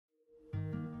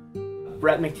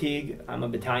Bret McTigue. I'm a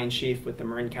Battalion Chief with the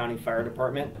Marin County Fire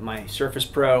Department. My Surface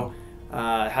Pro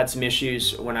had some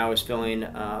issues when I was filling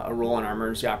a role in our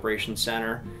Emergency Operations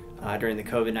Center during the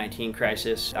COVID-19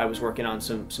 crisis. I was working on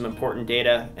some important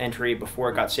data entry before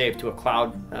it got saved to a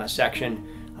cloud section,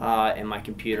 and my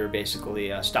computer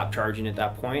basically stopped charging at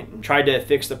that point. And tried to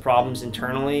fix the problems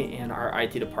internally, and our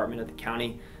IT department at the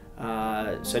county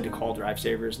said to call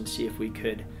DriveSavers and see if we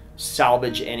could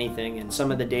salvage anything. And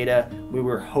some of the data we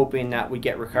were hoping that would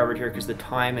get recovered here, because the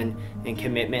time and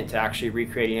commitment to actually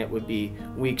recreating it would be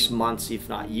weeks, months, if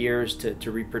not years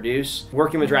to reproduce.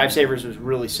 Working with DriveSavers was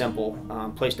really simple.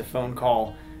 Placed a phone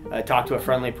call, talked to a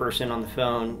friendly person on the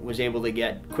phone, was able to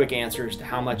get quick answers to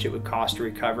how much it would cost to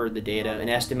recover the data, an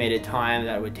estimated time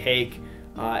that it would take.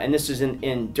 And this is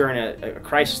during a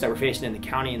crisis that we're facing in the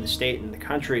county, in the state, and the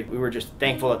country. We were just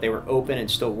thankful that they were open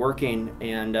and still working,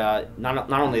 and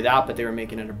not only that, but they were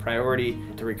making it a priority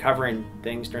to recovering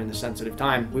things during the sensitive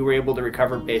time. We were able to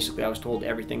recover, basically, I was told,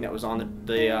 everything that was on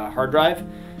the hard drive.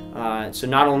 So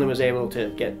not only was I able to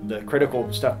get the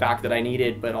critical stuff back that I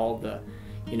needed, but all the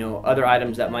other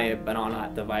items that might have been on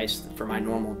that device for my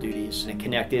normal duties. In a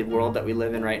connected world that we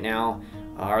live in right now,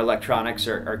 our electronics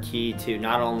are key to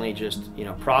not only just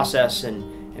process and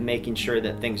making sure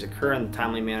that things occur in a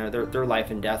timely manner. They're life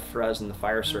and death for us in the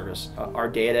fire service. Our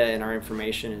data and our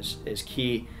information is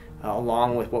key,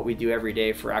 along with what we do every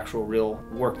day for actual real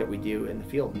work that we do in the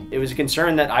field. It was a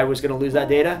concern that I was going to lose that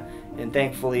data, and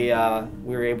thankfully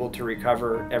we were able to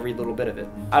recover every little bit of it.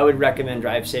 I would recommend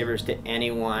DriveSavers to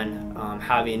anyone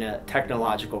having a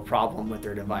technological problem with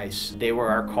their device. They were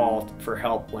our call for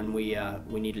help when we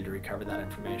needed to recover that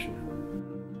information.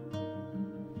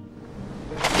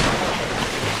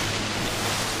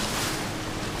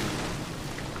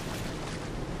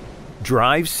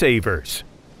 DriveSavers.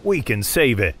 We can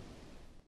save it.